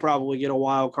is going to probably get a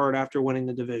wild card after winning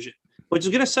the division, which is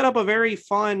going to set up a very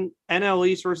fun NL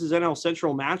East versus NL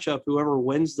Central matchup, whoever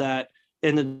wins that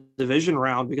in the division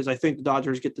round, because I think the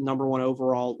Dodgers get the number 1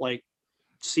 overall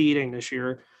seeding this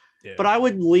year. Yeah. But I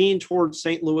would lean towards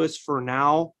St. Louis for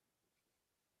now.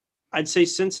 I'd say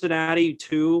Cincinnati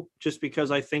too, just because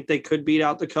I think they could beat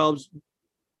out the Cubs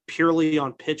purely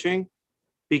on pitching,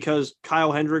 because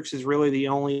Kyle Hendricks is really the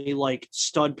only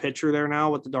stud pitcher there now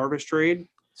with the Darvish trade.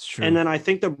 It's true. And then I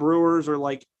think the Brewers are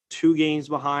 2 games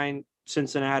behind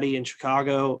Cincinnati and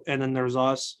Chicago, and then there's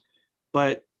us.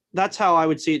 But that's how I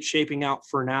would see it shaping out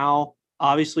for now.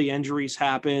 Obviously, injuries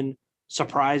happen,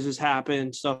 surprises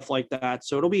happen, stuff like that.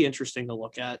 So it'll be interesting to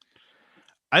look at.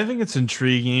 I think it's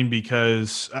intriguing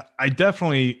because I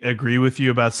definitely agree with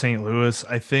you about St. Louis.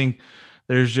 I think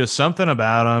there's just something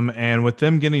about them. And with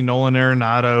them getting Nolan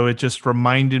Arenado, it just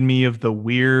reminded me of the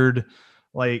weird,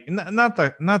 not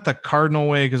the Cardinal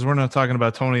way, because we're not talking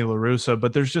about Tony La Russa,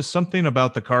 but there's just something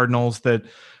about the Cardinals that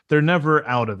they're never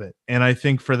out of it. And I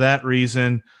think for that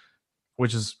reason,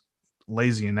 which is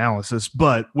lazy analysis,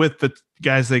 but with the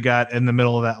guys they got in the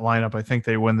middle of that lineup, I think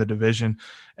they win the division.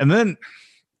 And then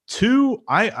 2,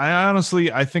 I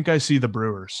honestly, I think I see the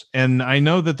Brewers. And I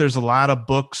know that there's a lot of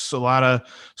books, a lot of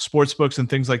sports books and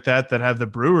things like that have the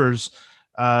Brewers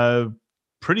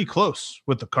pretty close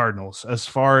with the Cardinals as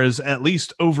far as at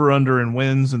least over under and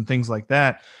wins and things like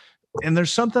that. And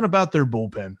there's something about their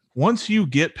bullpen. Once you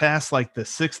get past the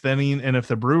 6th inning, and if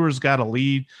the Brewers got a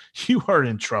lead, you are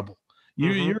in trouble.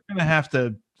 You're going to have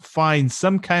to find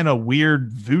some kind of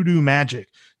weird voodoo magic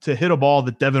to hit a ball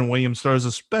that Devin Williams throws,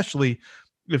 especially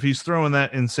if he's throwing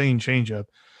that insane changeup.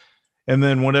 And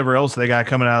then whatever else they got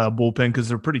coming out of the bullpen, because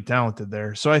they're pretty talented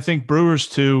there. So I think Brewers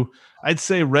 2, I'd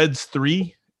say Reds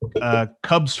 3,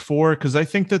 Cubs 4, because I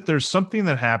think that there's something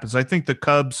that happens. I think the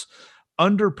Cubs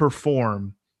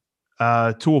underperform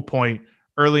to a point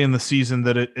early in the season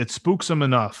that it spooks them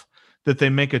enough that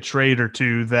they make a trade or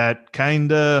two that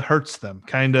kind of hurts them,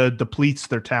 kind of depletes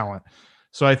their talent.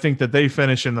 So I think that they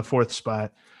finish in the 4th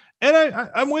spot. And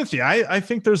I'm with you. I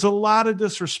think there's a lot of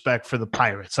disrespect for the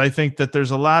Pirates. I think that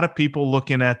there's a lot of people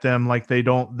looking at them like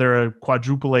they're a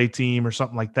quadruple A team or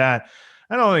something like that.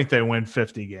 I don't think they win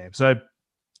 50 games. I'd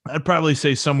probably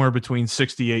say somewhere between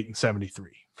 68 and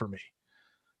 73 for me.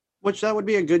 Which that would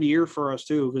be a good year for us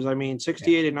too, because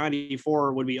 68 and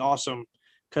 94 would be awesome.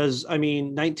 Because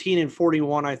 19 and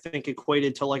 41, I think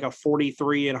equated to a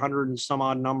 43 and 100 and some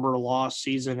odd number loss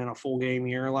season in a full game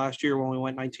year last year when we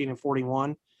went 19 and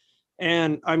 41.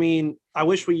 And I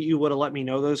wish you would have let me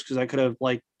know this, because I could have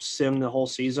simmed the whole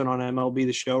season on MLB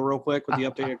The Show real quick with the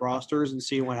updated rosters and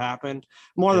see what happened.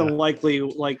 More than likely,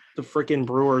 the freaking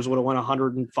Brewers would have won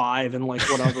 105 and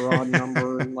whatever odd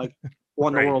number and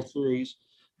won the World Series.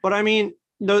 But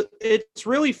it's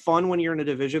really fun when you're in a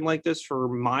division like this, for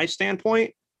my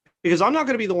standpoint, because I'm not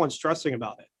going to be the one stressing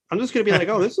about it. I'm just going to be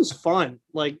oh, this is fun.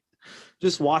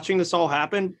 Just watching this all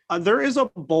happen. There is a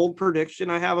bold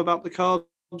prediction I have about the Cubs.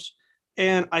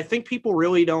 And I think people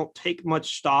really don't take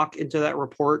much stock into that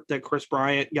report that Chris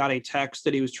Bryant got a text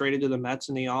that he was traded to the Mets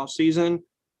in the offseason,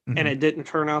 and it didn't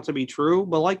turn out to be true.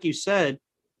 But like you said,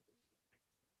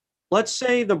 let's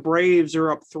say the Braves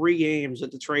are up 3 games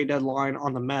at the trade deadline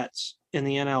on the Mets in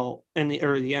the NL the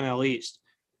NL East,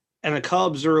 and the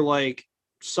Cubs are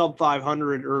sub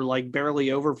 500 or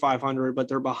barely over 500, but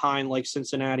they're behind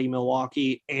Cincinnati,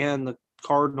 Milwaukee, and the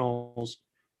Cardinals.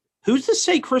 Who's to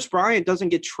say Chris Bryant doesn't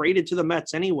get traded to the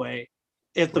Mets anyway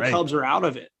if the Cubs are out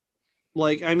of it?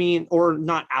 Or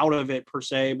not out of it per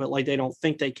se, but they don't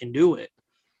think they can do it.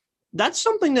 That's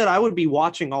something that I would be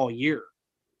watching all year.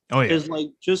 Oh, yeah. Is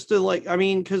just to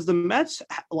because the Mets,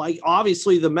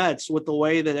 obviously the Mets, with the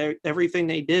way that everything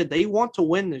they did, they want to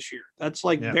win this year. That's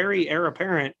very heir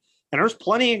apparent. And there's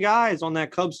plenty of guys on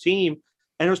that Cubs team,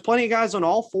 and there's plenty of guys on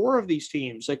all 4 of these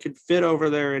teams that could fit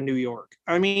over there in New York.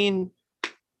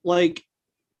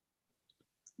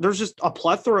 There's just a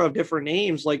plethora of different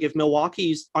names. If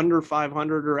Milwaukee's under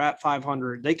 500 or at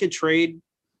 500, they could trade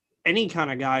any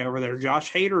kind of guy over there.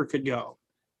 Josh Hader could go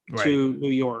to New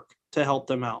York to help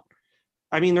them out.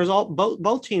 There's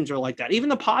both teams are like that. Even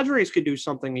the Padres could do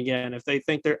something again if they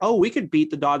think we could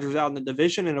beat the Dodgers out in the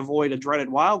division and avoid a dreaded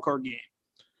wild card game.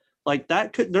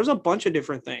 There's a bunch of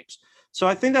different things. So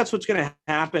I think that's what's going to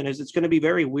happen. Is it's going to be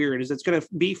very weird. Is it's going to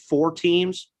be 4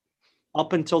 teams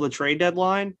up until the trade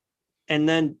deadline, and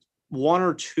then 1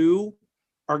 or 2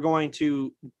 are going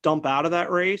to dump out of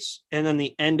that race, and then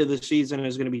the end of the season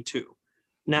is going to be 2.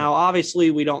 Now,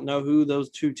 obviously, we don't know who those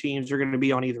 2 teams are going to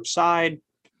be on either side,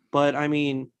 but I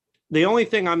mean, the only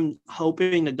thing I'm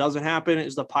hoping that doesn't happen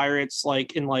is the Pirates,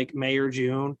 like in like May or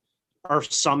June, are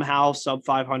somehow sub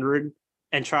 500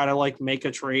 and try to like make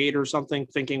a trade or something,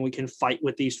 thinking we can fight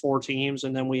with these 4 teams,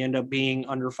 and then we end up being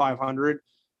under 500.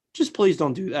 Just please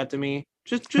don't do that to me.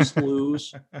 Just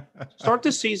lose. Start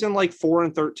the season like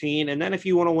 4-13, and then if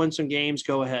you want to win some games,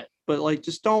 go ahead. But like,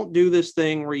 just don't do this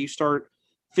thing where you start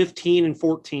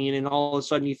 15-14, and all of a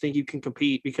sudden you think you can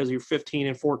compete because you're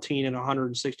 15-14 in a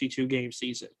 162 game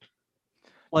season.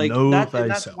 Like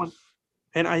that's one.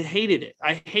 And I hated it.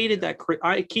 I hated that.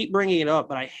 I keep bringing it up,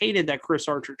 but I hated that Chris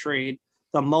Archer trade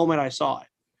the moment I saw it,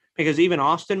 because even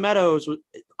Austin Meadows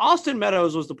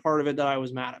was the part of it that I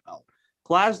was mad about.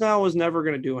 Glasnow was never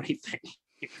going to do anything.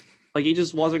 Like, he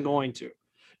just wasn't going to.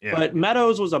 Yeah. But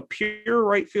Meadows was a pure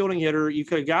right fielding hitter. You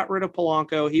could have got rid of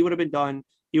Polanco. He would have been done.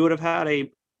 You would have had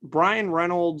a Brian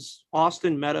Reynolds,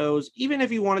 Austin Meadows. Even if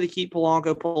you wanted to keep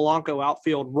Polanco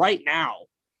outfield right now,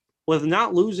 with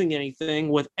not losing anything,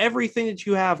 with everything that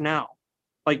you have now,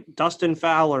 like Dustin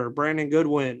Fowler, Brandon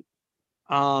Goodwin,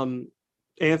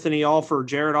 Anthony Alford,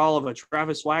 Jared Oliva,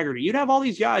 Travis Swaggerty. You'd have all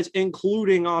these guys,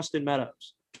 including Austin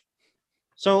Meadows.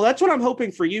 So that's what I'm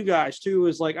hoping for you guys too,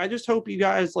 is like, I just hope you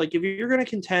guys, like, if you're going to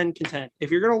contend. If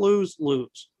you're going to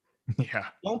lose. Yeah.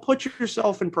 Don't put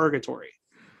yourself in purgatory.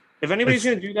 If anybody's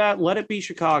going to do that, let it be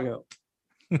Chicago.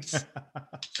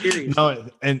 Seriously. No,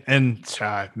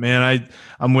 man,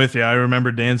 I'm with you. I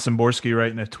remember Dan Szymborski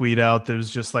writing a tweet out that was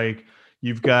just like,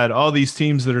 you've got all these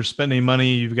teams that are spending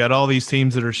money. You've got all these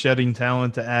teams that are shedding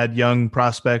talent to add young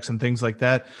prospects and things like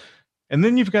that. And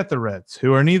then you've got the Reds,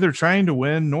 who are neither trying to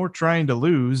win nor trying to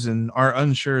lose and are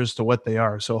unsure as to what they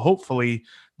are. So hopefully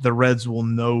the Reds will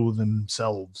know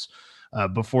themselves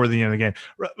before the end of the game.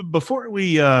 Before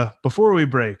we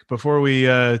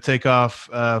take off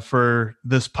for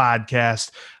this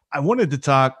podcast, I wanted to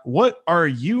talk, what are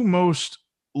you most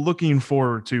looking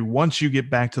forward to once you get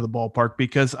back to the ballpark?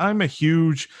 Because I'm a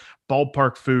huge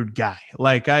ballpark food guy.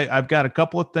 Like, I've got a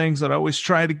couple of things that I always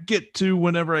try to get to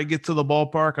whenever I get to the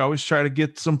ballpark. I always try to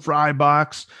get some fry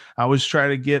box. I always try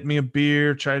to get me a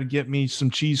beer, try to get me some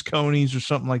cheese conies or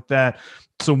something like that.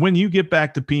 So when you get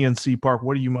back to PNC Park,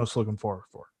 what are you most looking forward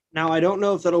for? Now, I don't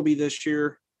know if that'll be this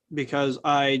year because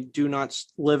I do not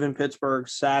live in Pittsburgh,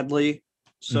 sadly.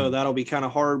 So that'll be kind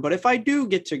of hard. But if I do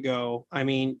get to go, I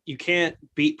mean, you can't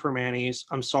beat Permanis.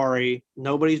 I'm sorry.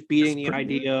 Nobody's beating the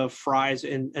idea of fries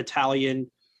and Italian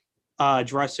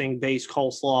dressing-based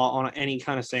coleslaw on any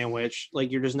kind of sandwich.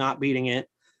 Like, you're just not beating it.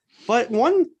 But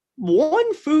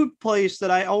one food place that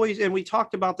I always, and we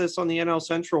talked about this on the NL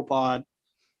Central pod,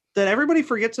 that everybody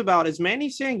forgets about is Manny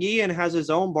Sanguillen has his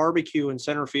own barbecue in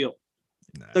center field.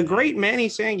 The great Manny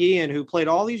Sanguillen, who played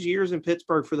all these years in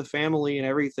Pittsburgh for the family and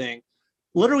everything,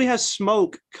 literally has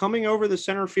smoke coming over the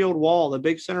center field wall, the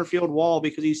big center field wall,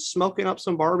 because he's smoking up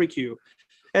some barbecue.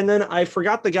 And then I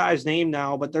forgot the guy's name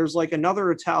now, but there's like another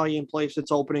Italian place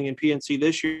that's opening in PNC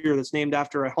this year that's named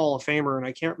after a Hall of Famer, and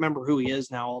I can't remember who he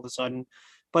is now all of a sudden.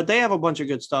 But they have a bunch of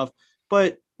good stuff.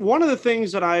 But one of the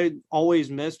things that I always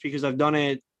miss, because I've done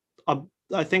it,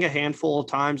 I think, a handful of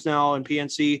times now in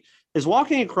PNC, is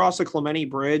walking across the Clemente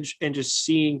Bridge and just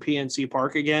seeing PNC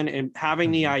Park again and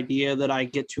having the idea that I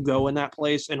get to go in that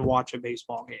place and watch a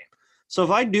baseball game. So if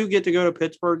I do get to go to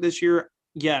Pittsburgh this year,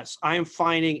 yes, I am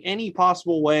finding any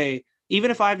possible way,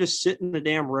 even if I have to sit in the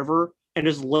damn river and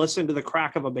just listen to the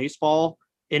crack of a baseball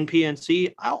in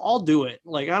PNC, I'll do it.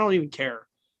 Like, I don't even care.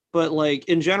 But like,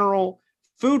 in general,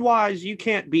 food-wise, you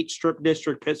can't beat Strip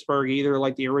District Pittsburgh either,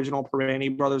 like the original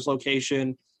Permani Brothers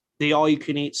location. The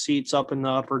all-you-can-eat seats up in the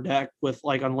upper deck with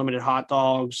like unlimited hot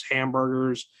dogs,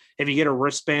 hamburgers. If you get a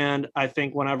wristband, I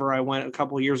think whenever I went a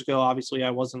couple of years ago, obviously I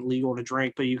wasn't legal to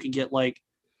drink, but you could get like,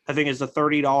 I think it's a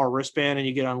 $30 wristband and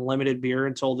you get unlimited beer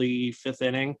until the 5th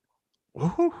inning.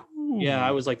 Ooh. Yeah, I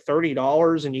was like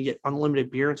 $30 and you get unlimited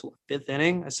beer until the 5th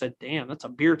inning. I said, damn, that's a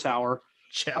beer tower.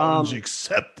 Challenge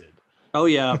accepted. Oh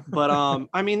yeah. But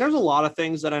I mean, there's a lot of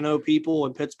things that I know people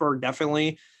in Pittsburgh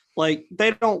definitely like.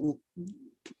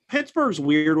 Pittsburgh's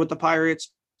weird with the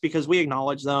Pirates because we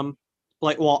acknowledge them.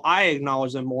 Like, well, I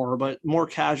acknowledge them more, but more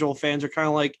casual fans are kind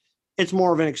of like, it's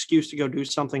more of an excuse to go do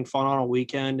something fun on a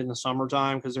weekend in the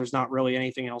summertime because there's not really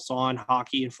anything else on.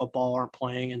 Hockey and football aren't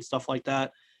playing and stuff like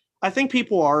that. I think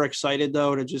people are excited,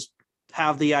 though, to just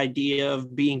have the idea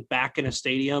of being back in a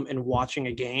stadium and watching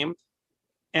a game.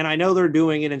 And I know they're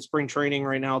doing it in spring training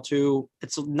right now too.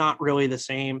 It's not really the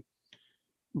same.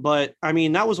 But I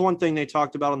mean, that was one thing they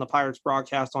talked about on the Pirates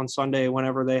broadcast on Sunday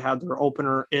whenever they had their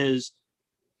opener is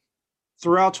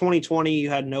throughout 2020, you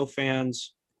had no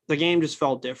fans. The game just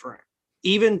felt different.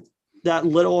 Even that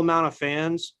little amount of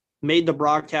fans made the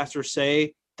broadcasters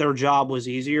say their job was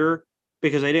easier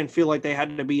because they didn't feel like they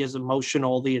had to be as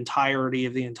emotional the entirety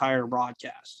of the entire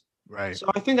broadcast. Right. So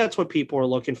I think that's what people are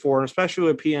looking for, and especially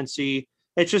with PNC.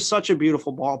 It's just such a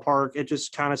beautiful ballpark. It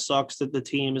just kind of sucks that the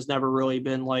team has never really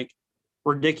been like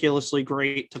ridiculously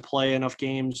great to play enough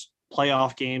games,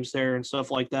 playoff games there and stuff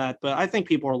like that. But I think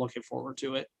people are looking forward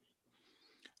to it.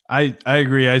 I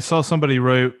agree. I saw somebody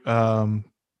wrote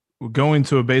going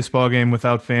to a baseball game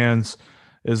without fans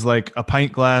is like a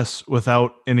pint glass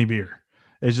without any beer.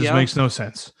 It just makes no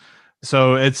sense.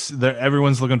 So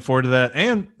everyone's looking forward to that.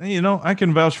 And, I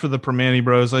can vouch for the Permane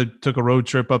Bros. I took a road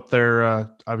trip up there,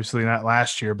 obviously not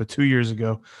last year, but 2 years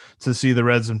ago to see the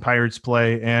Reds and Pirates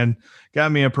play and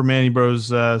got me a Permane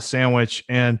Bros sandwich.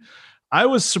 And I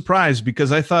was surprised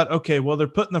because I thought, okay, well, they're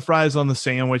putting the fries on the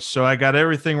sandwich, so I got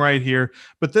everything right here.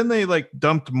 But then they like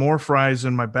dumped more fries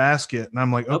in my basket, and I'm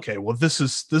like, okay, well, this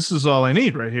is all I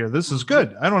need right here. This is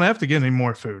good. I don't have to get any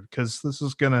more food because this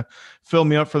is gonna fill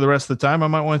me up for the rest of the time. I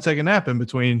might want to take a nap in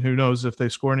between. Who knows if they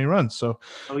score any runs? So,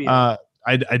 I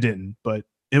didn't, but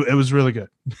it was really good.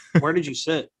 Where did you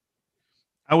sit?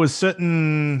 I was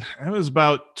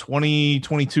about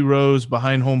 22 rows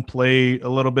behind home plate, a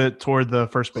little bit toward the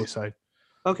first base side.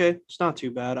 Okay, it's not too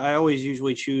bad. I always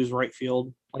usually choose right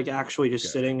field, like actually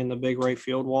just sitting in the big right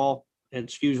field wall.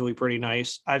 It's usually pretty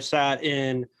nice. I've sat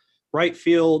in right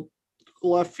field,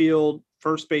 left field,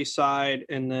 first base side,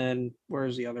 and then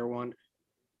where's the other one?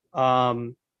 Far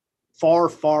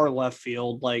left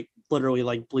field, like literally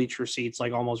like bleacher seats,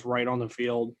 like almost right on the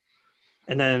field,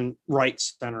 and then right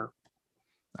center.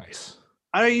 Nice.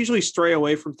 I usually stray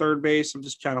away from third base. I'm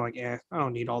just kind of like, I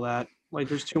don't need all that. Like,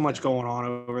 there's too much going on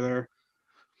over there.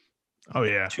 Oh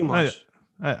yeah, too much.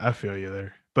 I feel you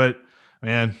there, but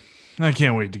man, I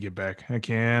can't wait to get back. I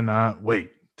cannot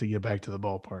wait to get back to the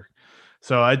ballpark.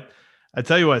 So I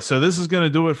tell you what. So this is going to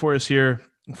do it for us here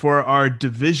for our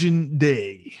Division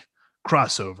Day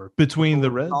crossover between the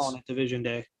Reds. Calling it Division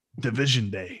Day. Division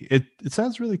Day. It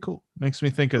sounds really cool. Makes me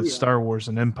think of Star Wars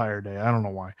and Empire Day. I don't know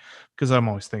why, because I'm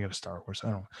always thinking of Star Wars. I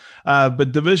don't know.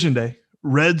 But Division Day.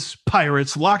 Reds,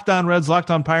 Pirates, Locked On Reds, Locked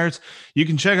On Pirates. You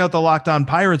can check out the Locked On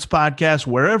Pirates podcast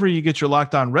wherever you get your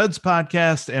Locked On Reds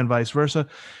podcast and vice versa.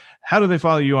 How do they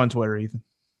follow you on Twitter, Ethan?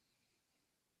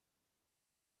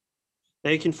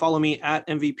 They can follow me at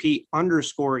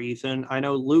MVP_Ethan. I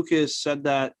know Lucas said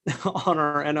that on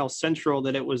our NL Central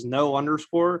that it was no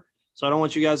underscore. So I don't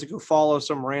want you guys to go follow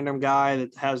some random guy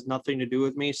that has nothing to do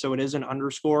with me. So it is an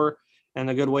underscore. And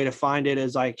the good way to find it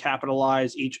is I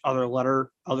capitalize each other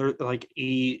letter, like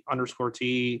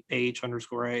E_T,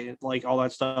 H_A, like all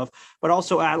that stuff. But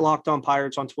also at Locked On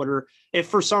Pirates on Twitter. If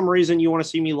for some reason you want to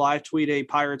see me live tweet a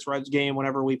Pirates Reds game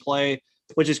whenever we play,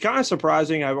 which is kind of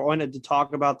surprising. I wanted to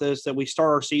talk about this, that we start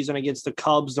our season against the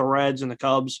Cubs, the Reds, and the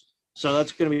Cubs. So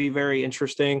that's going to be very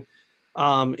interesting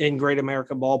in Great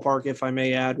America Ballpark, if I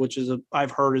may add, which is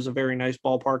I've heard is a very nice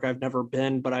ballpark. I've never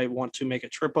been, but I want to make a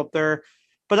trip up there.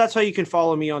 But that's how you can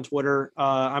follow me on Twitter.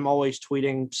 I'm always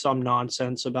tweeting some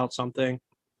nonsense about something.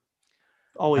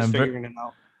 Always figuring it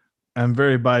out. I'm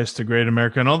very biased to Great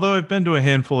America, and although I've been to a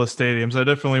handful of stadiums, I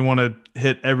definitely want to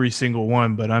hit every single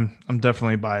one. But I'm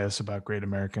definitely biased about Great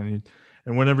America. And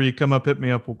whenever you come up, hit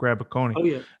me up. We'll grab a coney. Oh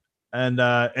yeah. And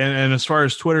as far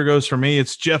as Twitter goes for me,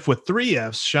 it's Jeff with 3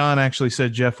 Fs. Sean actually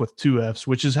said Jeff with 2 Fs,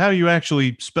 which is how you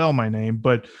actually spell my name.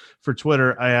 But for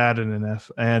Twitter, I added an F.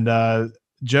 And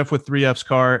Jeff with 3 Fs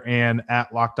car and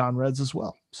at Locked On Reds as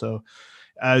well. So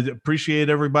I appreciate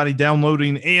everybody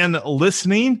downloading and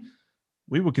listening.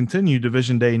 We will continue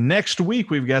Division Day next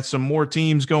week. We've got some more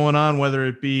teams going on, whether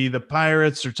it be the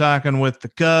Pirates or talking with the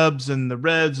Cubs and the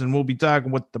Reds, and we'll be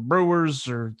talking with the Brewers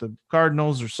or the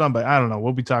Cardinals or somebody. I don't know.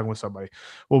 We'll be talking with somebody.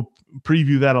 We'll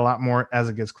preview that a lot more as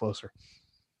it gets closer.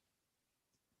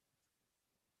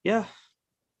 Yeah.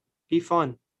 Be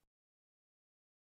fun.